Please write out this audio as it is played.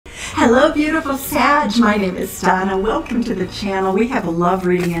Hello, beautiful Sag. My name is Donna. Welcome to the channel. We have a love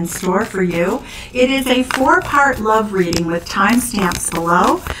reading in store for you. It is a 4-part love reading with timestamps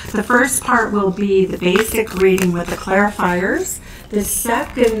below. The first part will be the basic reading with the clarifiers. The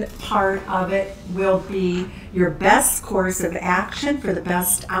second part of it will be your best course of action for the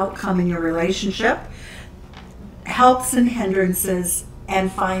best outcome in your relationship, helps and hindrances,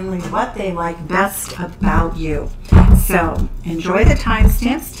 and finally, what they like best about you. So, enjoy the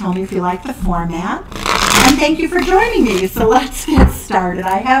timestamps. Tell me if you like the format. And thank you for joining me. So, let's get started.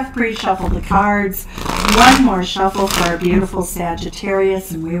 I have pre-shuffled the cards. One more shuffle for our beautiful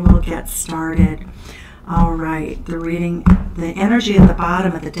Sagittarius, and we will get started. All right, the reading, the energy at the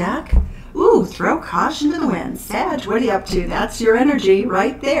bottom of the deck. Ooh, throw caution to the wind. Sag, what are you up to? That's your energy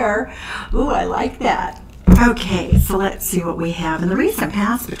right there. Ooh, I like that. Okay, so let's see what we have in the recent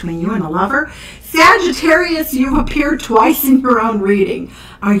past between you and a lover. Sagittarius, you've appeared twice in your own reading.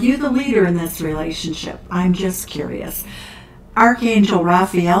 Are you the leader in this relationship? I'm just curious. Archangel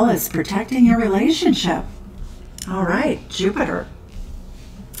Raphael is protecting your relationship. All right, Jupiter.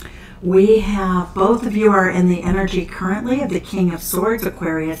 We have, both of you are in the energy currently of the King of Swords,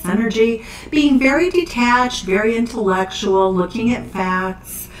 Aquarius energy, being very detached, very intellectual, looking at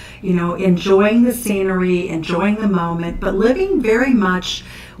facts, you know, enjoying the scenery, enjoying the moment, but living very much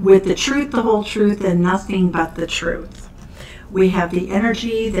with the truth, the whole truth, and nothing but the truth. We have the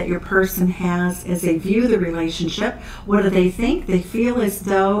energy that your person has as they view the relationship. What do they think? They feel as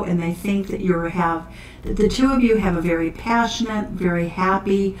though, and they think that the two of you have a very passionate, very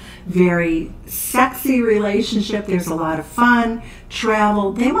happy, very sexy relationship. There's a lot of fun,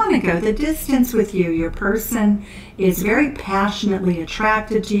 travel. They want to go the distance with you. Your person is very passionately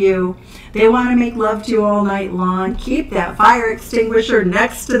attracted to you. They want to make love to you all night long. Keep that fire extinguisher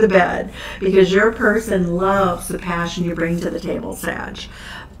next to the bed because your person loves the passion you bring to the table, Sag.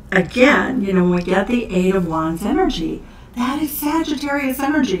 Again, you know, when we get the 8 of Wands energy, that is Sagittarius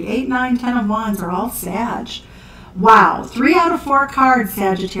energy. 8, 9, 10 of Wands are all Sag. Wow, 3 out of 4 cards,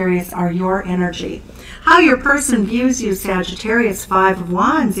 Sagittarius, are your energy. How your person views you, Sagittarius, 5 of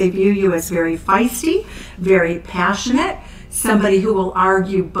Wands, they view you as very feisty, very passionate, somebody who will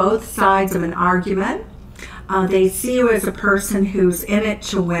argue both sides of an argument. They see you as a person who's in it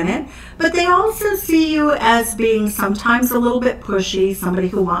to win it, but they also see you as being sometimes a little bit pushy, somebody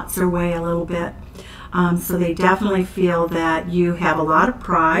who wants their way a little bit. So they definitely feel that you have a lot of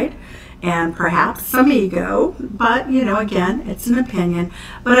pride and perhaps some ego, but, you know, again, it's an opinion.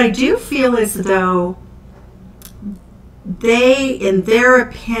 But I do feel as though they, in their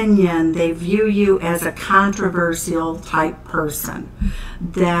opinion, they view you as a controversial type person,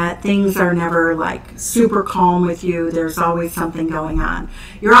 that things are never like super calm with you. There's always something going on.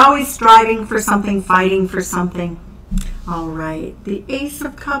 You're always striving for something, fighting for something. All right, the Ace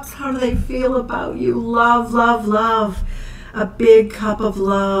of Cups, how do they feel about you? Love, love, love. A big cup of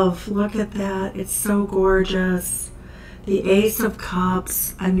love. Look at that. It's so gorgeous. The Ace of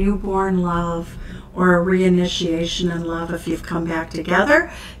Cups, a newborn love, or a reinitiation in love if you've come back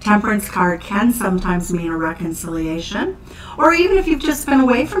together. Temperance card can sometimes mean a reconciliation, or even if you've just been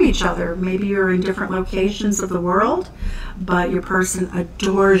away from each other. Maybe you're in different locations of the world, but your person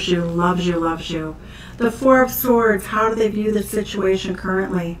adores you, loves you, loves you. The 4 of Swords, how do they view the situation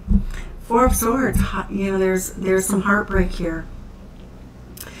currently? 4 of Swords, you know, there's some heartbreak here.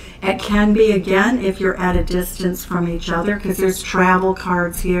 It can be, again, if you're at a distance from each other, because there's travel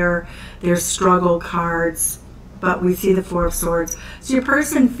cards here, there's struggle cards, but we see the 4 of Swords. So your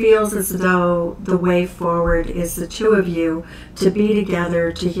person feels as though the way forward is the two of you to be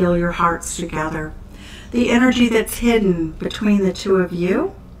together, to heal your hearts together. The energy that's hidden between the two of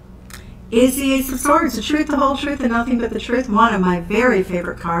you is the Ace of Swords, the truth, the whole truth, and nothing but the truth. One of my very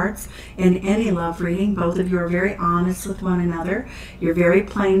favorite cards in any love reading. Both of you are very honest with one another. You're very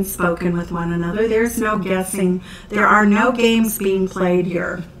plain spoken with one another. There's no guessing. There are no games being played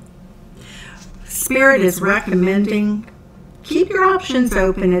here. Spirit is recommending keep your options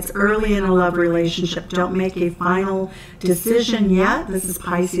open. It's early in a love relationship. Don't make a final decision yet. This is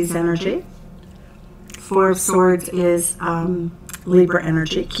Pisces energy. 4 of Swords is Libra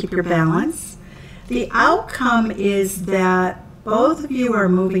energy. Keep your balance. The outcome is that both of you are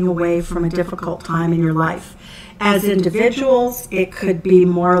moving away from a difficult time in your life. As individuals, it could be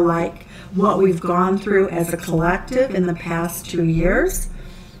more like what we've gone through as a collective in the past 2 years,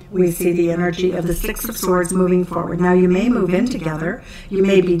 we see the energy of the Six of Swords moving forward. Now, you may move in together. You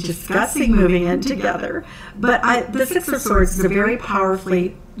may be discussing moving in together. But the Six of Swords is a very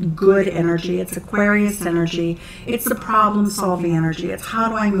powerfully good energy. It's Aquarius energy. It's the problem-solving energy. It's how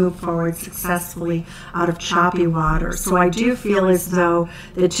do I move forward successfully out of choppy water. So I do feel as though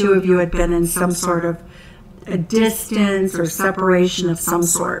the two of you had been in some sort of a distance or separation of some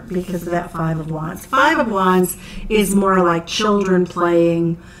sort because of that Five of Wands. Five of Wands is more like children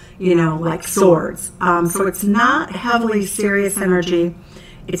playing, you know, like swords. So it's not heavily serious energy.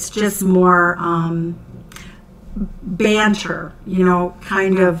 It's just more banter, you know,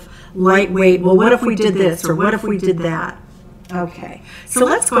 kind of lightweight. Well, what if we did this or what if we did that? Okay, so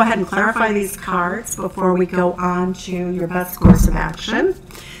let's go ahead and clarify these cards before we go on to your best course of action.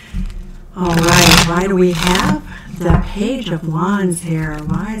 All right, why do we have the Page of Wands here?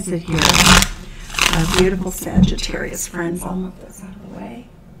 Why is it here? Our beautiful Sagittarius friends. I'll move this out of the way.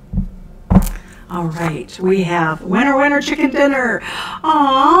 All right, we have winner, winner, chicken dinner.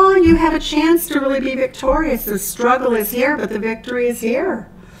 Oh, you have a chance to really be victorious. The struggle is here, but the victory is here.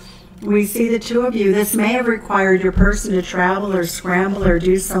 We see the two of you. This may have required your person to travel or scramble or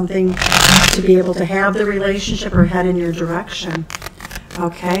do something to be able to have the relationship or head in your direction.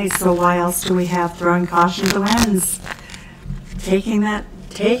 Okay, so why else do we have throwing caution to the winds? Taking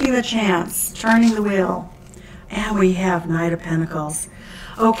the chance, turning the wheel. And we have Knight of Pentacles.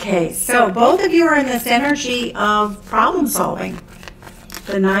 Okay, so both of you are in this energy of problem solving.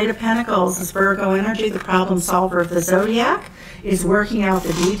 The Knight of Pentacles is Virgo energy, the problem solver of the zodiac, is working out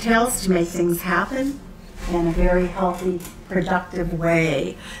the details to make things happen in a very healthy, productive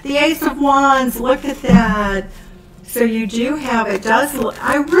way. The Ace of Wands, look at that. So you do have, it does,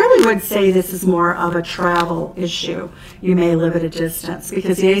 I really would say this is more of a travel issue. You may live at a distance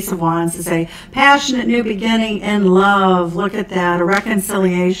because the Ace of Wands is a passionate new beginning in love. Look at that, a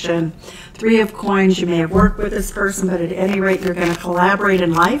reconciliation. Three of Coins, you may have worked with this person, but at any rate, you're going to collaborate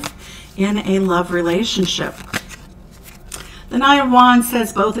in life in a love relationship. The Knight of Wands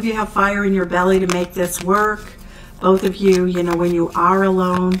says both of you have fire in your belly to make this work. Both of you, you know, when you are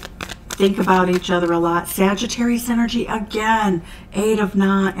alone, think about each other a lot. Sagittarius energy again, 8 of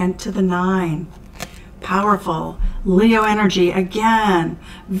 9 and to the 9. Powerful. Leo energy again,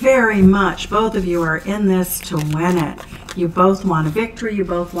 very much. Both of you are in this to win it. You both want a victory. You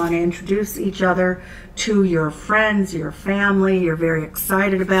both want to introduce each other to your friends, your family. You're very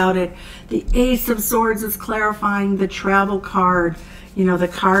excited about it. The Ace of Swords is clarifying the travel card, you know, the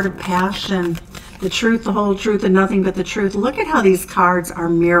card of passion. The truth, the whole truth, and nothing but the truth. Look at how these cards are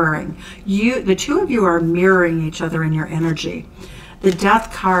mirroring. The two of you are mirroring each other in your energy. The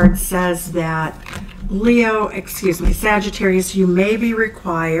Death card says that Sagittarius, you may be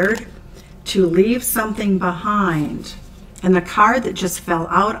required to leave something behind. And the card that just fell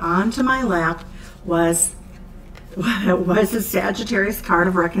out onto my lap was a Sagittarius card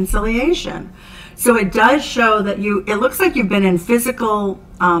of reconciliation. So it does show that it looks like you've been in at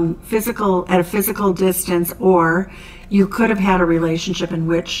a physical distance, or you could have had a relationship in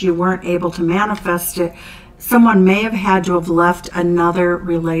which you weren't able to manifest it. Someone may have had to have left another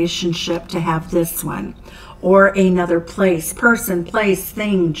relationship to have this one, or another place, person, place,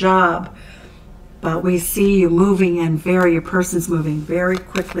 thing, job. But we see you moving in your person's moving very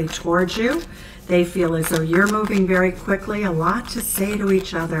quickly towards you. They feel as though you're moving very quickly, a lot to say to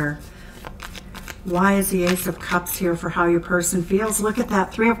each other. Why is the Ace of Cups here for how your person feels? Look at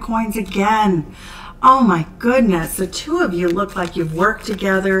that, Three of Coins again. Oh my goodness, the two of you look like you've worked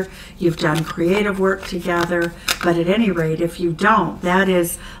together, you've done creative work together, but at any rate, if you don't, that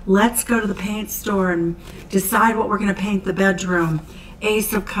is, let's go to the paint store and decide what we're going to paint the bedroom.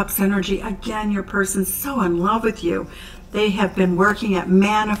 Ace of Cups energy, again, your person's so in love with you. They have been working at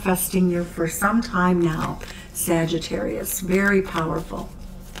manifesting you for some time now, Sagittarius, very powerful.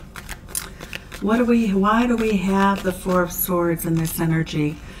 Why do we have the Four of Swords in this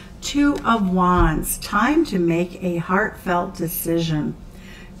energy? Two of Wands, time to make a heartfelt decision.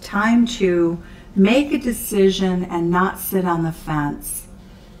 Time to make a decision and not sit on the fence.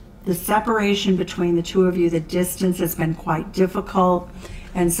 The separation between the two of you, the distance has been quite difficult.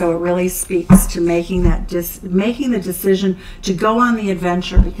 And so it really speaks to making the decision to go on the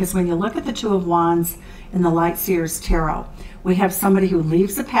adventure. Because when you look at the Two of Wands in the Light Seers Tarot, we have somebody who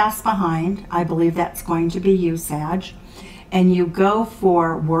leaves the past behind. I believe that's going to be you, Sag. And you go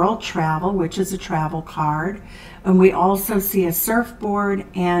for world travel, which is a travel card. And we also see a surfboard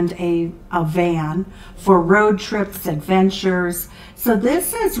and a van for road trips, adventures. So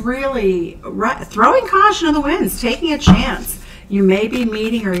this is really throwing caution to the winds, taking a chance. You may be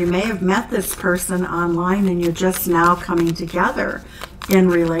meeting, or you may have met this person online and you're just now coming together. in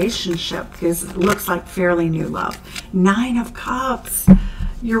relationship, because it looks like fairly new love. 9 of Cups.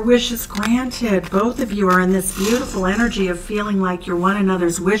 Your wish is granted. Both of you are in this beautiful energy of feeling like you're one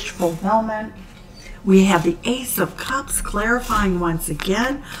another's wish fulfillment. We have the Ace of Cups clarifying once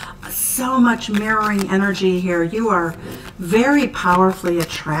again. So much mirroring energy here. You are very powerfully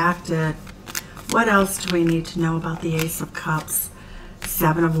attracted. What else do we need to know about the Ace of Cups?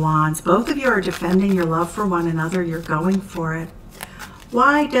 7 of Wands. Both of you are defending your love for one another. You're going for it.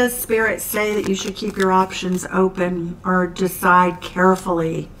 Why does Spirit say that you should keep your options open or decide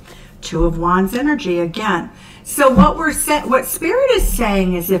carefully? 2 of Wands energy again. So what Spirit is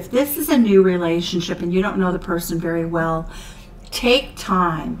saying is, if this is a new relationship and you don't know the person very well, take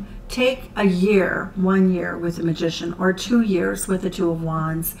time. Take a year, 1 year with the Magician, or 2 years with the 2 of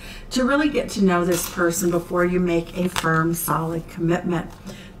Wands to really get to know this person before you make a firm, solid commitment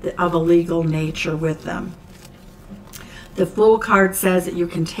of a legal nature with them. The Fool card says that you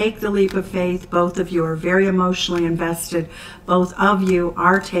can take the leap of faith. Both of you are very emotionally invested. Both of you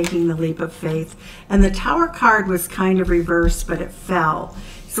are taking the leap of faith. And the Tower card was kind of reversed, but it fell.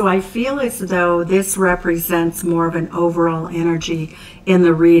 So I feel as though this represents more of an overall energy in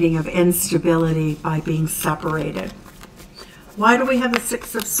the reading of instability by being separated. Why do we have the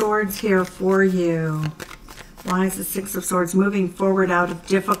 6 of Swords here for you? Why is the 6 of Swords moving forward out of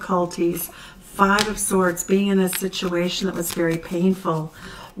difficulties? 5 of Swords, being in a situation that was very painful.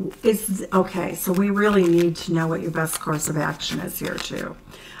 Okay, so we really need to know what your best course of action is here too.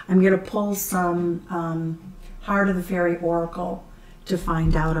 I'm going to pull some Heart of the Fairy Oracle to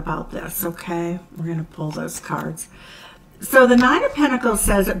find out about this, okay? We're going to pull those cards. So the 9 of Pentacles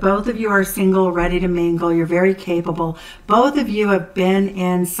says that both of you are single, ready to mingle. You're very capable. Both of you have been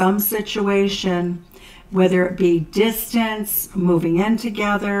in some situation, whether it be distance, moving in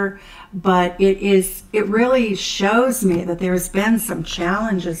together, but it really shows me that there's been some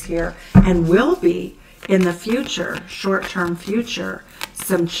challenges here and will be in the future, short-term future,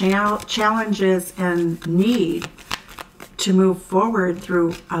 some challenges and need to move forward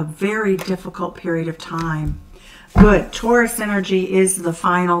through a very difficult period of time. Good. Taurus energy is the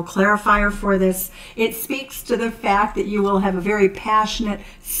final clarifier for this. It speaks to the fact that you will have a very passionate,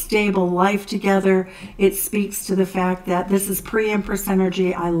 stable life together. It speaks to the fact that this is pre-Empress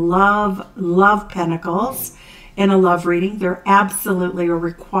energy. I love Pentacles in a love reading. They're absolutely a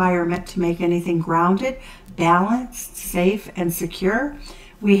requirement to make anything grounded, balanced, safe, and secure.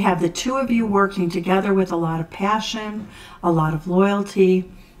 We have the 2 of you working together with a lot of passion, a lot of loyalty,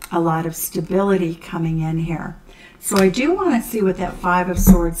 a lot of stability coming in here. So I do want to see what that 5 of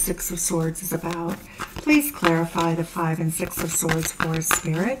Swords, 6 of Swords is about. Please clarify the 5 and 6 of Swords for us,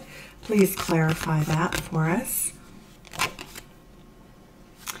 Spirit. Please clarify that for us.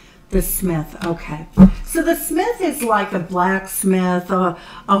 The Smith, okay. So the Smith is like a blacksmith, a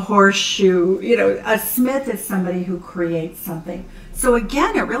horseshoe. You know, a smith is somebody who creates something. So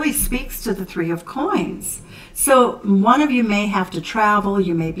again, it really speaks to the 3 of Coins. So one of you may have to travel,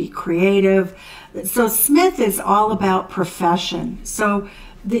 you may be creative. So Smith is all about profession. So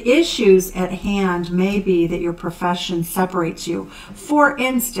the issues at hand may be that your profession separates you. For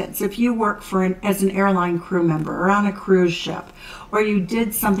instance, if you work as an airline crew member or on a cruise ship, or you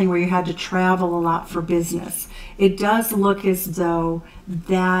did something where you had to travel a lot for business, it does look as though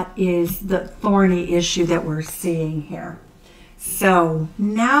that is the thorny issue that we're seeing here. So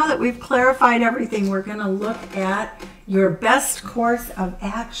now that we've clarified everything, we're going to look at your best course of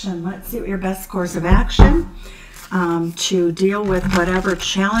action. Let's see what your best course of action to deal with whatever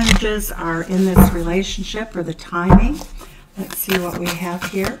challenges are in this relationship or the timing. Let's see what we have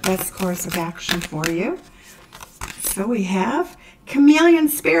here. Best course of action for you. So we have Chameleon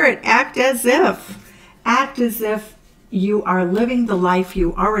Spirit. Act as if. Act as if you are living the life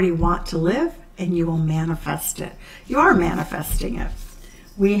you already want to live, and you will manifest it. You are manifesting it.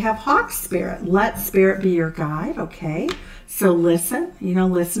 We have Hawk Spirit. Let Spirit be your guide, okay? So listen,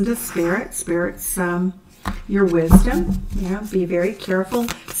 listen to Spirit. Spirit's your wisdom. Be very careful.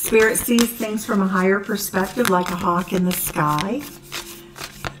 Spirit sees things from a higher perspective, like a hawk in the sky.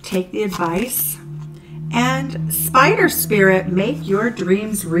 Take the advice. And Spider Spirit, make your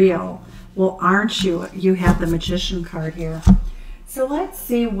dreams real. Well, aren't you? You have the Magician card here. So let's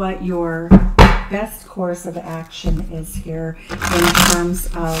see what your best course of action is here in terms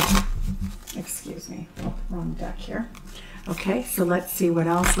of, excuse me, wrong deck here. Okay, so let's see what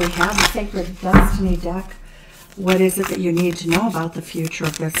else we have. The Sacred Destiny deck. What is it that you need to know about the future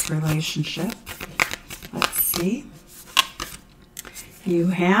of this relationship? Let's see. You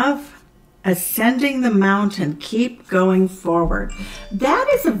have ascending the mountain, keep going forward. That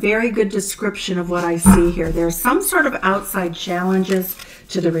is a very good description of what I see here. There's some sort of outside challenges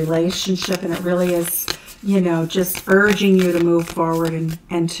to the relationship, and it really is, you know, just urging you to move forward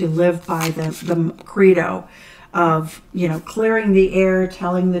and to live by the credo of, you know, clearing the air,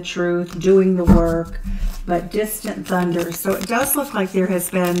 telling the truth, doing the work, but distant thunder. So it does look like there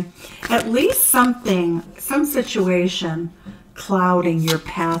has been at least some situation clouding your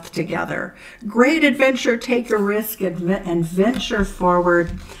path together. Great adventure, take a risk and venture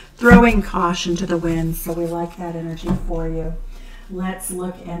forward, throwing caution to the wind. So we like that energy for you. Let's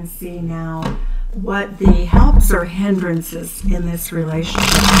look and see now what the helps or hindrances in this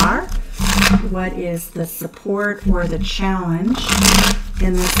relationship are. What is the support or the challenge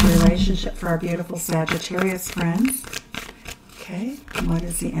in this relationship for our beautiful Sagittarius friends? Okay, what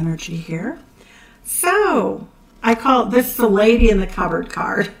is the energy here? So, I call this the lady in the cupboard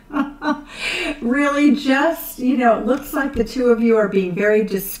card. Really just, you know, it looks like the two of you are being very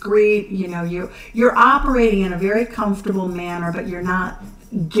discreet. You know, you're operating in a very comfortable manner, but you're not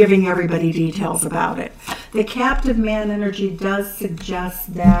giving everybody details about it. The captive man energy does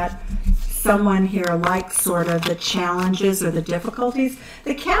suggest that someone here likes sort of the challenges or the difficulties.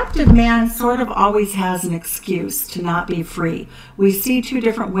 The captive man sort of always has an excuse to not be free. We see two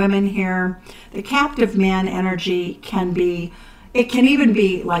different women here. The captive man energy can be, it can even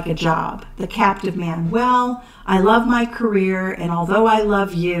be like a job. The captive man, well, I love my career, and although I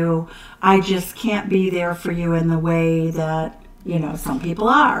love you, I just can't be there for you in the way that, you know, some people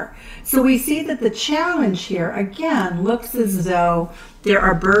are. So we see that the challenge here, again, looks as though there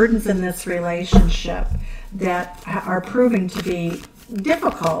are burdens in this relationship that are proving to be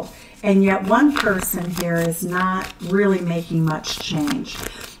difficult, and yet one person here is not really making much change.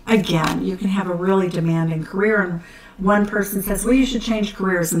 Again, you can have a really demanding career, and one person says, well, you should change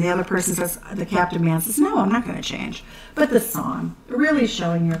careers, and the other person says, the captive man says, no, I'm not going to change. But the song, really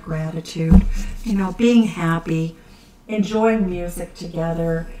showing your gratitude, you know, being happy, enjoying music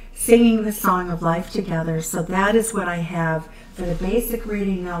together, singing the song of life together. So that is what I have for the basic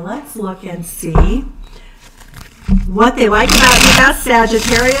reading. Now let's look and see what they like about you best,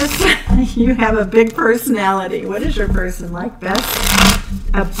 Sagittarius. You have a big personality. What is your person like best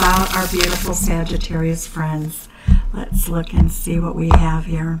about our beautiful Sagittarius friends? Let's look and see what we have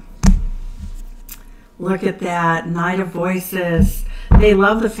here. Look at that, Knight of Voices. They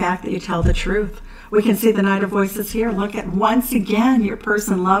love the fact that you tell the truth. We can see the Knight of Voices here. Look at, once again, your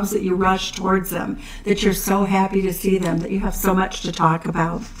person loves that you rush towards them, that you're so happy to see them, that you have so much to talk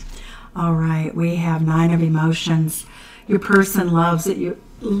about. All right, we have Nine of Emotions. Your person loves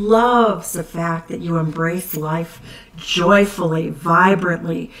the fact that you embrace life joyfully,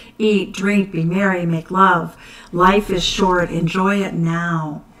 vibrantly. Eat, drink, be merry, make love. Life is short. Enjoy it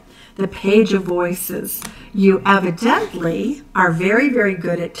now. The Page of Voices. You evidently are very, very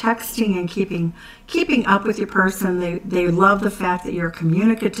good at texting and keeping up with your person. They love the fact that you're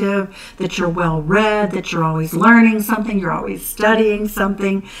communicative, that you're well-read, that you're always learning something, you're always studying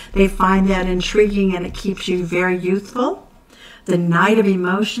something. They find that intriguing, and it keeps you very youthful. The Knight of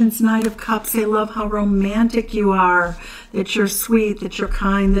Emotions, Knight of Cups. They love how romantic you are, that you're sweet, that you're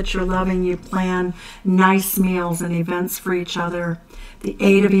kind, that you're loving. You plan nice meals and events for each other. The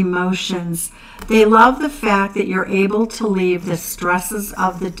Eight of Emotions. They love the fact that you're able to leave the stresses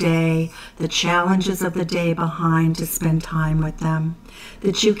of the day, the challenges of the day behind to spend time with them.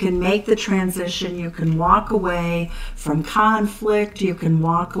 That you can make the transition. You can walk away from conflict. You can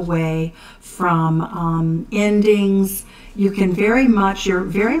walk away from endings. You can you're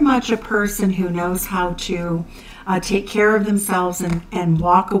very much a person who knows how to take care of themselves and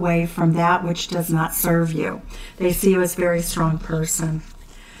walk away from that which does not serve you. They see you as a very strong person.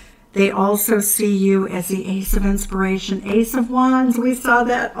 They also see you as the Ace of Inspiration, Ace of Wands. We saw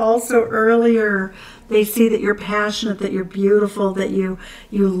that also earlier. They see that you're passionate, that you're beautiful, that you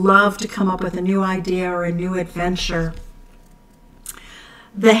love to come up with a new idea or a new adventure.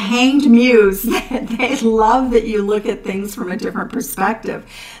 The Hanged Muse. They love that you look at things from a different perspective,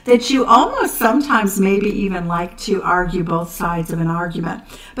 that you almost sometimes maybe even like to argue both sides of an argument.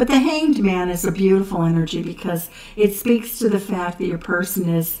 But the Hanged Man is a beautiful energy because it speaks to the fact that your person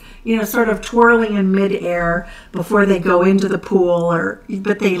is, you know, sort of twirling in midair before they go into the pool,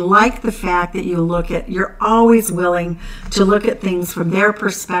 but they like the fact that you're always willing to look at things from their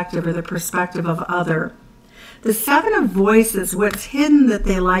perspective or the perspective of other. The Seven of Voices, what's hidden that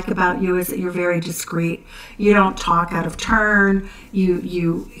they like about you is that you're very discreet. You don't talk out of turn.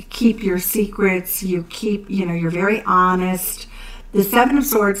 You keep your secrets. You're very honest. The Seven of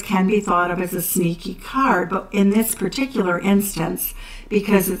Swords can be thought of as a sneaky card, but in this particular instance,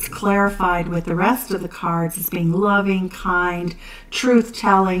 because it's clarified with the rest of the cards as being loving, kind,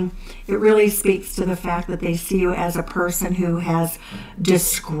 truth-telling. It really speaks to the fact that they see you as a person who has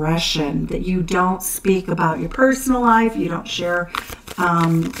discretion, that you don't speak about your personal life, you don't share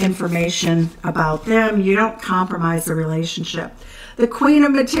information about them, you don't compromise the relationship. The Queen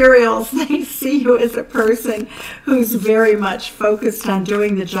of Materials, they see you as a person who's very much focused on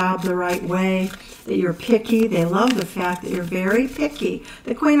doing the job the right way, that you're picky. They love the fact that you're very picky.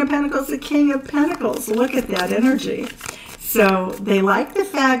 The Queen of Pentacles, the King of Pentacles. Look at that energy. So they like the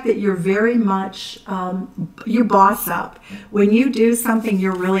fact that you're very much, you boss up. When you do something,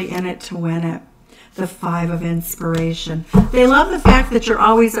 you're really in it to win it. The Five of Inspiration. They love the fact that you're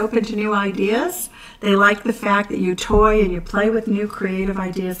always open to new ideas. They like the fact that you toy and you play with new creative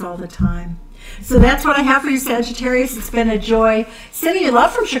ideas all the time. So that's what I have for you, Sagittarius. It's been a joy. Sending you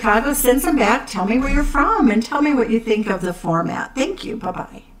love from Chicago. Send some back. Tell me where you're from and tell me what you think of the format. Thank you.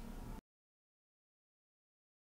 Bye-bye.